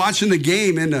 So I was watching the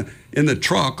game in the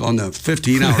truck on the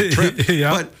 15-hour trip.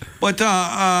 Yeah. But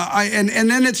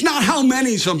then it's not how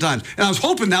many sometimes. And I was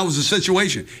hoping that was the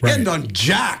situation. He hadn't done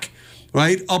jack,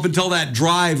 right, up until that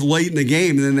drive late in the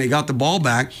game, and then they got the ball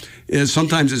back.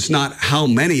 Sometimes it's not how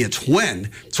many, it's when.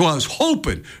 So I was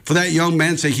hoping for that young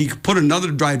man to say he could put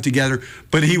another drive together,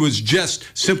 but he was just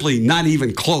simply not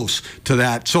even close to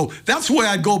that. So that's the way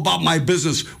I'd go about my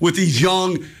business with these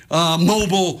young,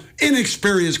 mobile,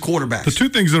 inexperienced quarterbacks. The 2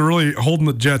 things that are really holding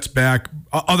the Jets back,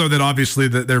 other than obviously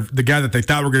the guy that they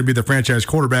thought were going to be the franchise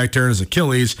quarterback tearing his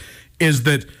Achilles, is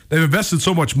that they've invested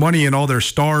so much money in all their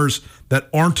stars that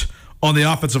aren't on the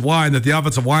offensive line, that the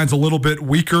offensive line's a little bit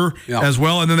weaker as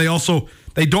well. And then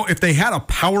if they had a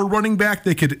power running back,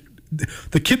 the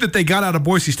kid that they got out of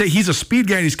Boise State, he's a speed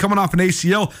guy and he's coming off an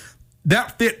ACL.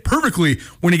 That fit perfectly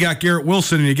when you got Garrett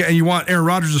Wilson and you want Aaron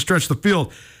Rodgers to stretch the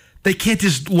field. They can't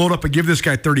just load up and give this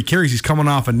guy 30 carries. He's coming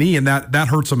off a knee, and that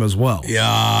hurts him as well. Yeah,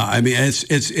 I mean,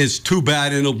 it's too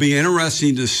bad, and it'll be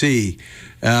interesting to see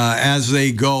as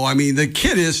they go. I mean, the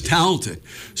kid is talented.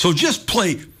 So just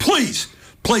please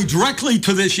play directly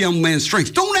to this young man's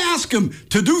strengths. Don't ask him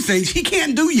to do things he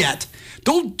can't do yet.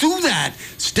 Don't do that.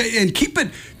 Stay and keep it.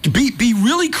 Be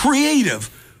really creative,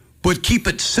 but keep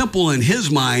it simple in his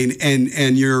mind. And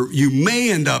you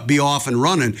may end up be off and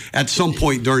running at some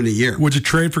point during the year. Would you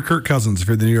trade for Kirk Cousins if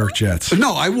you're the New York Jets?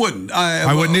 No, I wouldn't.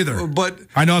 I wouldn't either. But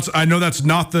I know that's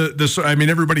not the. I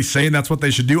mean, everybody's saying that's what they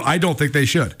should do. I don't think they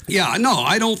should. Yeah, no,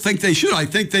 I don't think they should. I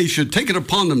think they should take it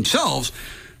upon themselves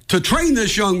to train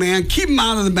this young man, keep him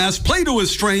out of the mess, play to his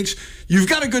strengths. You've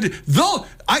got a good. Though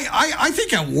I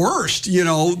think at worst,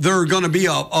 they're going to be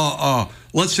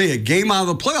let's say a game out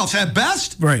of the playoffs at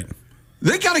best. Right.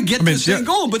 They got to get this thing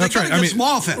going, but they got to get some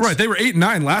offense. Right. They were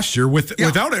 8-9 last year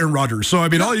without Aaron Rodgers. So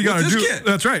all you got to do. Kid.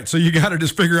 That's right. So you got to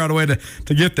just figure out a way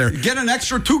to get there. Get an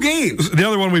extra 2 games. The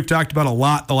other one we've talked about a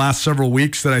lot the last several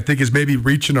weeks that I think is maybe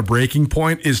reaching a breaking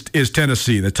point is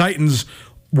Tennessee. The Titans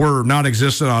were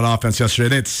non-existent on offense yesterday.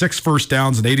 They had 6 first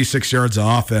downs and 86 yards of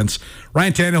offense.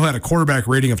 Ryan Tannehill had a quarterback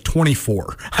rating of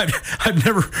 24. I've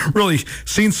never really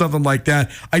seen something like that.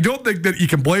 I don't think that you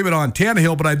can blame it on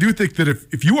Tannehill, but I do think that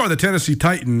if you are the Tennessee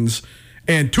Titans,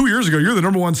 and 2 years ago you're the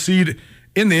number 1 seed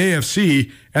in the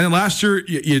AFC. And then last year,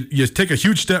 you take a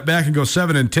huge step back and go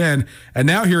 7-10. And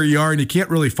now here you are, and you can't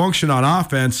really function on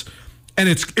offense. And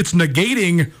it's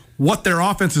negating what their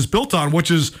offense is built on,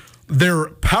 which is their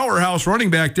powerhouse running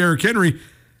back, Derrick Henry.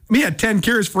 He had 10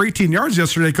 carries for 18 yards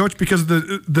yesterday, Coach, because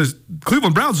the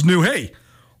Cleveland Browns knew, hey,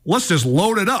 let's just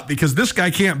load it up because this guy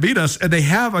can't beat us. And they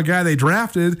have a guy they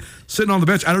drafted sitting on the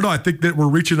bench. I don't know. I think that we're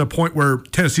reaching a point where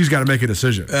Tennessee's got to make a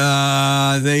decision.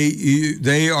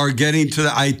 They are getting to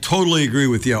that. I totally agree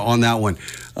with you on that one.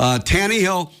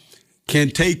 Tannehill can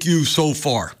take you so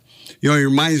far. He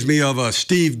reminds me of a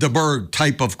Steve DeBerg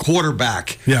type of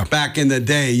quarterback back in the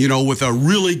day, with a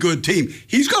really good team.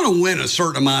 He's going to win a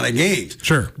certain amount of games.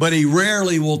 Sure. But he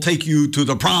rarely will take you to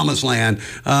the promised land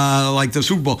like the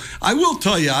Super Bowl. I will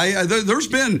tell you, there's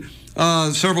been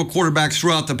several quarterbacks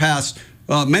throughout the past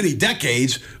many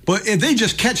decades, but if they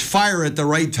just catch fire at the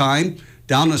right time,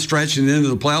 down the stretch and into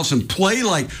the playoffs and play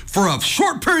like for a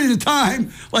short period of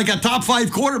time, like a top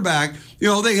 5 quarterback,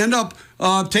 they end up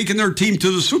taking their team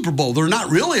to the Super Bowl. They're not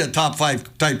really a top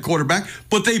 5 type quarterback,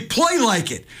 but they play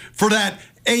like it for that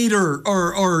 8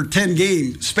 or 10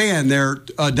 game span there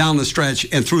down the stretch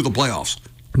and through the playoffs.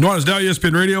 Nuanez now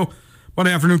ESPN Radio,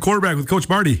 Monday afternoon quarterback with Coach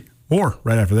Marty. More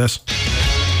right after this.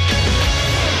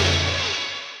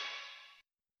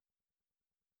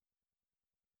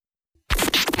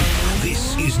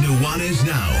 This is Nuanez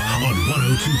Now on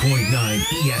 102.9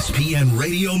 ESPN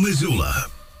Radio Missoula.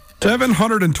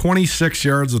 726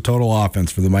 yards of total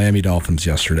offense for the Miami Dolphins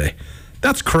yesterday.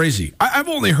 That's crazy. I've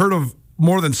only heard of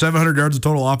more than 700 yards of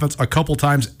total offense a couple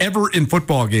times ever in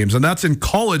football games, and that's in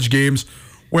college games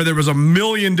where there was a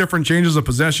million different changes of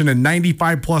possession and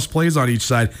 95-plus plays on each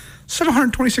side.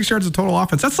 726 yards of total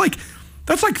offense. That's like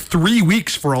 3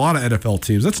 weeks for a lot of NFL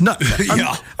teams. That's nuts.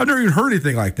 I've never even heard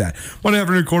anything like that. One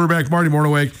afternoon quarterback, Marty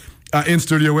Mornhinweg, in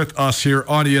studio with us here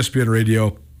on ESPN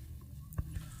Radio.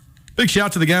 Big shout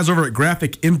out to the guys over at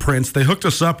Graphic Imprints. They hooked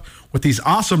us up with these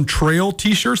awesome Trail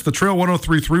t-shirts, the Trail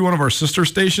 103.3, one of our sister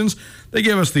stations. They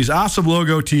gave us these awesome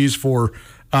logo tees for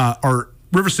our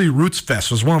River City Roots Fest.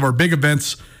 It was one of our big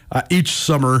events each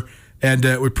summer, and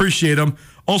we appreciate them.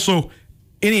 Also,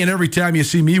 any and every time you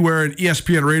see me wearing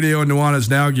ESPN Radio and Nuanez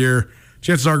Now gear,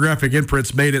 chances are Graphic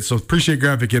Imprints made it, so appreciate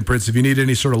Graphic Imprints. If you need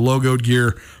any sort of logoed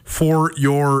gear for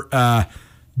your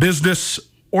business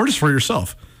or just for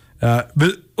yourself,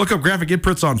 look up Graphic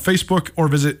Imprints on Facebook or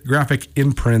visit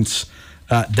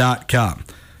graphicimprints.com.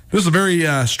 This is a very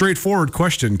straightforward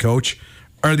question, Coach.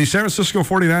 Are the San Francisco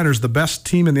 49ers the best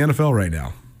team in the NFL right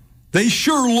now? They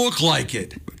sure look like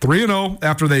it. 3-0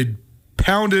 after they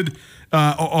pounded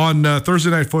on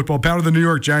Thursday Night Football, pounded the New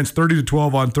York Giants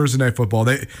 30-12 on Thursday Night Football.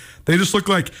 They just look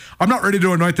like, I'm not ready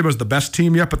to anoint them as the best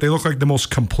team yet, but they look like the most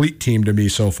complete team to me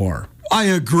so far. I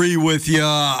agree with you.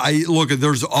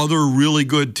 There's other really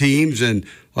good teams, and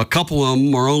a couple of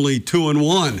them are only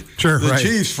 2-1. Sure, the right.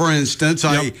 Chiefs, for instance,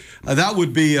 that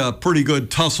would be a pretty good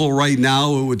tussle right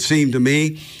now, it would seem to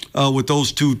me, with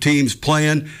those two teams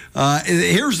playing.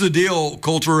 Here's the deal,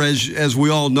 Coulter, as we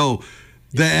all know.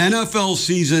 The NFL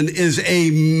season is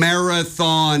a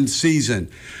marathon season.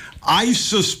 I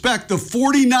suspect the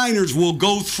 49ers will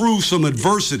go through some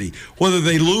adversity, whether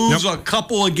they lose a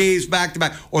couple of games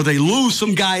back-to-back or they lose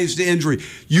some guys to injury.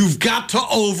 You've got to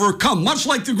overcome, much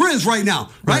like the Grizz right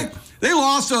now, right? They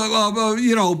lost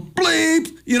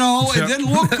bleep, it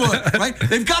didn't look good, right?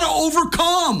 They've got to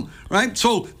overcome, right?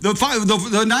 So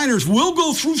the Niners will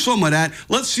go through some of that.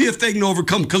 Let's see if they can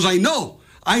overcome, because I know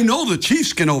the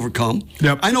Chiefs can overcome.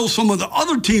 Yep. I know some of the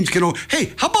other teams can overcome.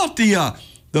 Hey, how about the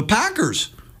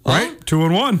Packers? Right,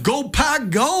 2-1. Go Pack,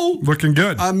 go! Looking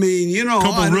good. I mean, a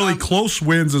couple really close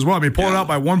wins as well. I mean, pulling out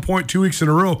by 1 point 2 weeks in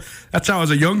a row. That's how, as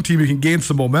a young team, you can gain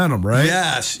some momentum, right?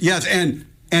 Yes, and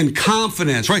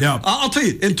confidence, right? Yeah. I'll tell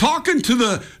you, in talking to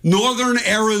the Northern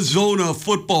Arizona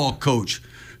football coach,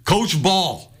 Coach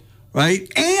Ball, right,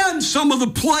 and some of the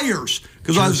players,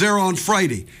 because I was there on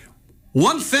Friday.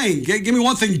 One thing, give me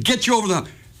one thing, get you over the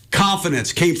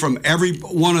confidence came from every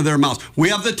one of their mouths. We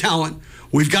have the talent.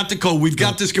 We've got the code. We've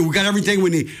got this. We've got everything we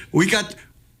need. We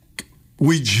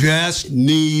just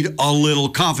need a little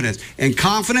confidence. And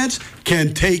confidence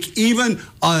can take even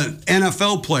an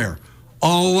NFL player a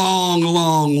long,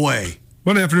 long way.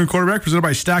 Monday afternoon quarterback presented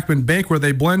by Stockman Bank, where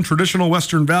they blend traditional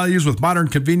Western values with modern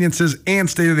conveniences and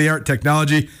state-of-the-art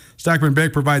technology. Stockman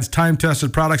Bank provides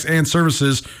time-tested products and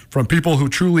services from people who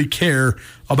truly care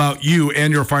about you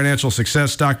and your financial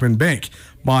success. Stockman Bank,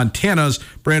 Montana's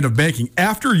brand of banking.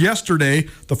 After yesterday,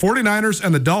 the 49ers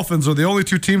and the Dolphins are the only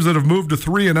two teams that have moved to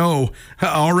 3-0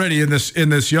 already in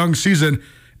this young season.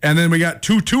 And then we got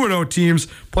two 2-0 teams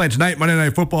playing tonight, Monday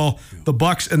Night Football, the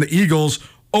Bucs and the Eagles.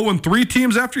 0-3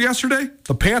 teams after yesterday.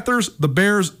 The Panthers, the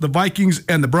Bears, the Vikings,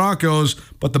 and the Broncos.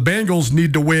 But the Bengals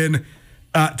need to win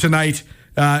tonight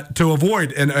to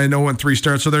avoid an 0-3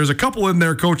 start. So there's a couple in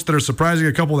there, Coach, that are surprising,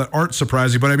 a couple that aren't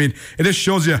surprising. But, I mean, it just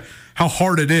shows you how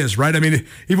hard it is, right? I mean,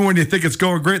 even when you think it's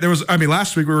going great,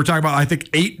 last week we were talking about, I think,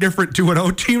 8 different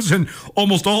 2-0 teams, and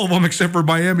almost all of them except for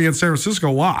Miami and San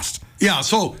Francisco lost. Yeah,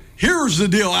 so here's the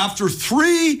deal. After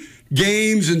 3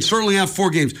 games, and certainly after 4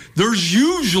 games, there's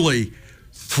usually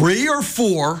 3 or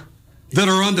 4 that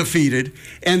are undefeated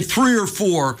and 3 or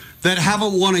 4 that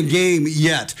haven't won a game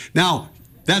yet. Now,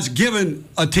 that's given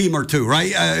a team or two,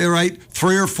 right? Right?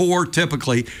 3 or 4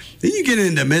 typically. Then you get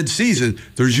into midseason,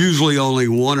 there's usually only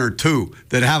 1 or 2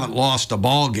 that haven't lost a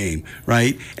ball game,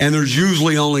 right? And there's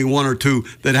usually only 1 or 2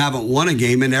 that haven't won a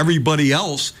game, and everybody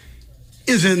else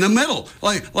is in the middle.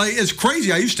 Like it's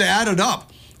crazy. I used to add it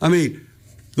up. I mean,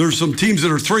 there's some teams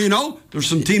that are 3-0. There's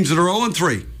some teams that are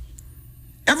 0-3.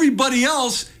 Everybody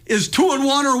else is 2-1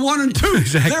 or 1-2.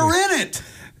 Exactly. They're in it.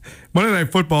 Monday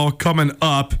Night Football coming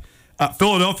up.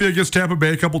 Philadelphia against Tampa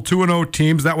Bay, a couple 2-0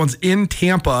 teams. That one's in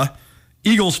Tampa.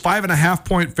 Eagles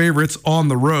 5.5-point favorites on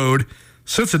the road.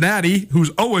 Cincinnati,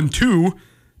 who's 0-2,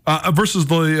 versus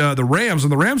the Rams.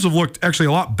 And the Rams have looked actually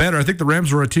a lot better. I think the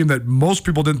Rams were a team that most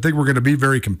people didn't think were going to be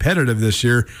very competitive this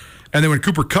year. And then when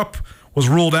Cooper Kupp was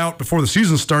ruled out before the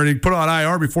season started, put on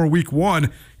IR before week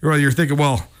 1, you're thinking,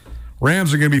 well,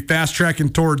 Rams are going to be fast-tracking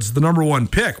towards the number 1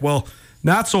 pick. Well,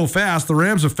 not so fast. The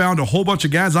Rams have found a whole bunch of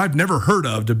guys I've never heard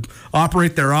of to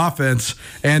operate their offense,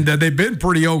 and they've been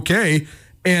pretty okay.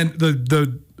 And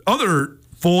the other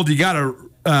fold you got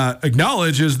to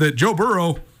acknowledge is that Joe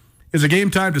Burrow is a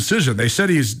game-time decision. They said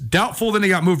he's doubtful, then he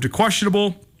got moved to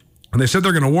questionable, and they said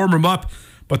they're going to warm him up,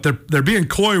 but they're being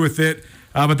coy with it.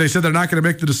 But they said they're not going to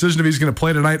make the decision if he's going to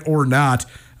play tonight or not.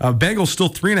 Bengals still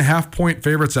 3.5-point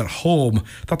favorites at home.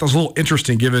 I thought that was a little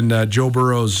interesting given Joe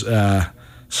Burrow's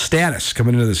status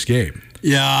coming into this game.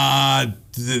 Yeah,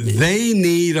 they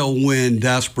need a win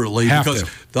desperately because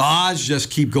the odds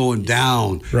just keep going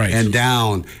down and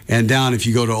down and down if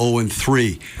you go to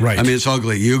 0-3. Right. I mean, it's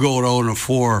ugly. You go to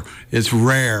 0-4, it's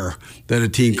rare that a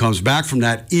team comes back from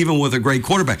that, even with a great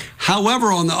quarterback. However,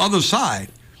 on the other side,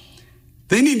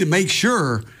 they need to make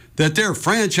sure that their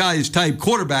franchise-type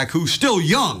quarterback, who's still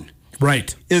young,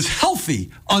 is healthy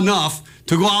enough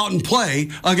to go out and play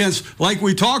against, like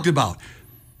we talked about,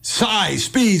 size,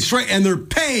 speed, strength, and they're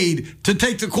paid to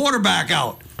take the quarterback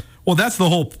out. Well, that's the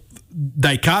whole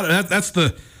dichotomy.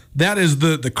 That is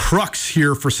the crux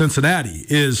here for Cincinnati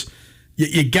is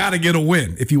you got to get a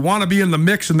win. If you want to be in the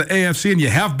mix in the AFC, and you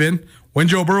have been, when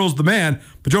Joe Burrow's the man,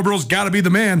 but Joe Burrow's got to be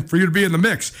the man for you to be in the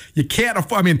mix. You can't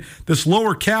afford, this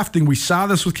lower calf thing, we saw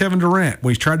this with Kevin Durant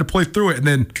when he tried to play through it, and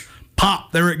then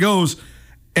pop, there it goes.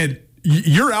 And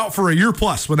you're out for a year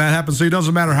plus when that happens, so it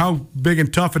doesn't matter how big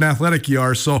and tough and athletic you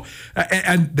are. So,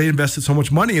 and they invested so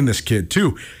much money in this kid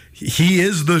too. He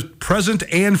is the present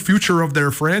and future of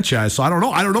their franchise. So I don't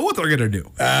know what they're going to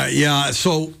do.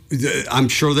 So I'm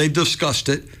sure they've discussed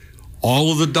it.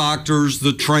 All of the doctors,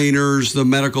 the trainers, the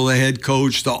head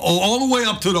coach, all the way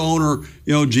up to the owner,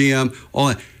 GM, all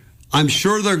that. I'm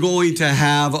sure they're going to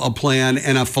have a plan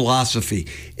and a philosophy.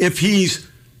 If he's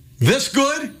this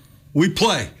good, we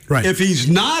play. Right. If he's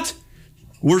not,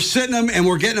 we're sitting him and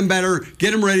we're getting him better,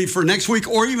 get him ready for next week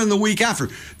or even the week after.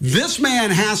 This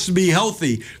man has to be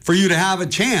healthy for you to have a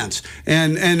chance.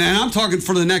 And I'm talking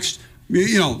for the next,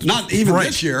 not even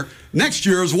this year, next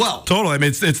year as well. Totally.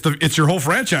 It's your whole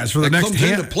franchise for the next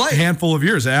handful of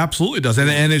years. It absolutely does, and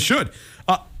it should.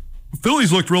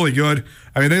 Phillies looked really good.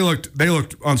 They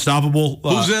looked unstoppable.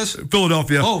 Who's this?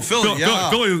 Philadelphia. Oh, Philly,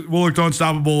 Philly looked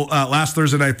unstoppable last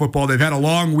Thursday Night Football. They've had a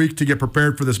long week to get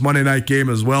prepared for this Monday night game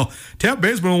as well. Tampa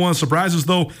Bay's been one of the surprises,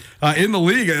 though, in the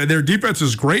league. Their defense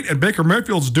is great, and Baker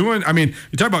Mayfield's doing, you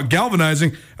talk about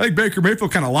galvanizing. I think Baker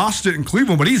Mayfield kind of lost it in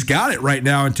Cleveland, but he's got it right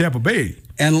now in Tampa Bay.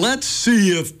 And let's see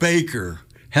if Baker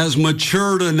has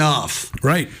matured enough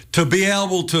to be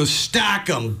able to stack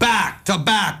them back to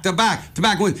back to back to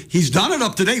back. He's done it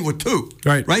up to date with 2.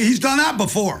 Right? He's done that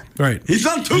before. Right. He's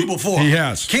done 2 before. He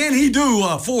has. Can he do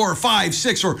 4, 5,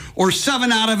 6, or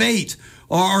 7 out of 8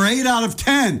 or 8 out of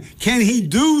 10? Can he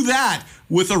do that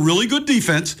with a really good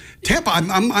defense? Tampa,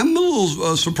 I'm a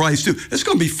little surprised too. It's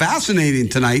going to be fascinating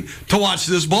tonight to watch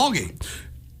this ballgame.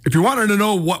 If you wanted to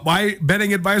know what my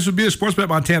betting advice would be, a Sportsbet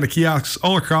Montana kiosks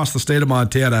all across the state of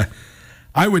Montana,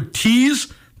 I would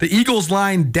tease the Eagles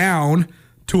line down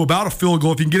to about a field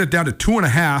goal if you can get it down to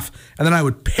 2.5, and then I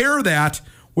would pair that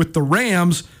with with the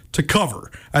Rams to cover.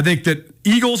 I think that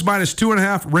Eagles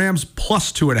 -2.5, Rams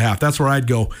 +2.5. That's where I'd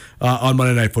go on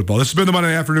Monday Night Football. This has been the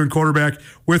Monday Afternoon Quarterback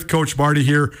with Coach Marty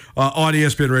here on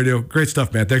ESPN Radio. Great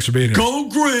stuff, man. Thanks for being here. Go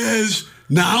Grizz!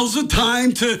 Now's the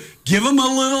time to give them a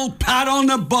little pat on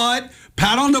the butt,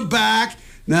 pat on the back.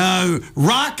 Now,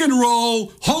 rock and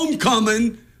roll,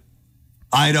 homecoming.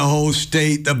 Idaho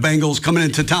State, the Bengals coming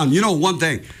into town. You know one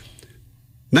thing.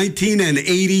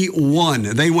 1981,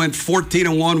 they went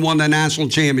 14-1, won the national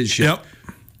championship. Yep.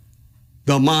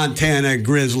 The Montana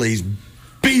Grizzlies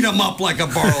beat them up like a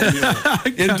borrowed mule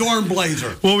in Dorn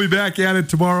Blazer. We'll be back at it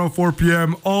tomorrow, 4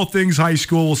 p.m. All things high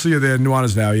school. We'll see you then.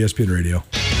 Nuanez Now, ESPN Radio.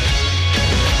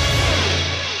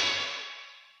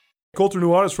 Colter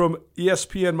Nuanez from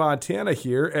ESPN Montana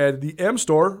here, and the M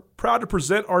Store, proud to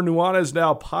present our Nuanez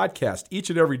Now podcast each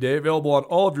and every day, available on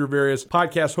all of your various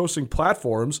podcast hosting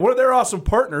platforms. One of their awesome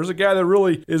partners, a guy that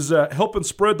really is helping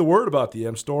spread the word about the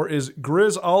M Store, is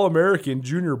Grizz All-American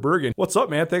Junior Bergen. What's up,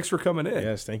 man? Thanks for coming in.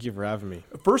 Yes, thank you for having me.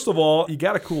 First of all, you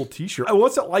got a cool T-shirt.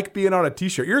 What's it like being on a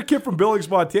T-shirt? You're a kid from Billings,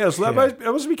 Montana, so that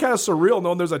must be kind of surreal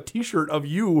knowing there's a T-shirt of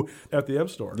you at the M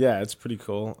Store. Yeah, it's pretty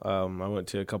cool. I went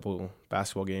to a couple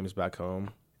basketball games back home,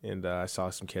 and I saw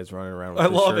some kids running around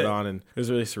with their shirt on, and it was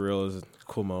really surreal. It was a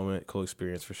cool moment, cool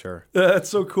experience for sure. That's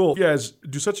so cool. You guys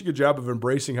do such a good job of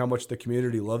embracing how much the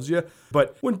community loves you.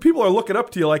 But when people are looking up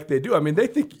to you like they do, I mean, they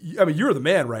think, you're the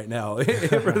man right now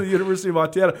for the University of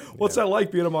Montana. What's that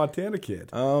like being a Montana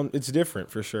kid? It's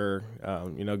different for sure.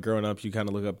 Growing up, you kind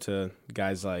of look up to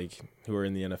guys like who are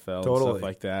in the NFL and stuff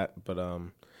like that. But,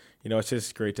 it's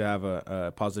just great to have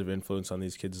a positive influence on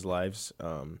these kids' lives.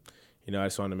 I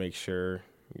just wanted to make sure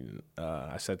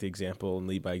I set the example and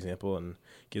lead by example and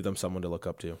give them someone to look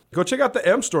up to. Go check out the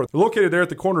M Store. They're located there at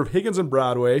the corner of Higgins and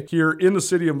Broadway here in the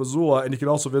city of Missoula, and you can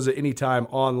also visit anytime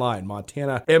online,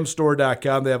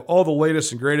 MontanaMstore.com. They have all the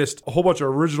latest and greatest, a whole bunch of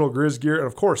original Grizz gear, and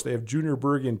of course, they have Junior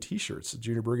Bergen t-shirts.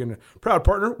 Junior Bergen, proud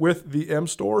partner with the M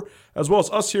Store, as well as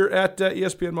us here at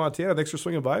ESPN Montana. Thanks for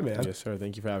swinging by, man. Yes, sir.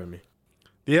 Thank you for having me.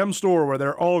 The M Store, where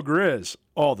they're all Grizz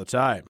all the time.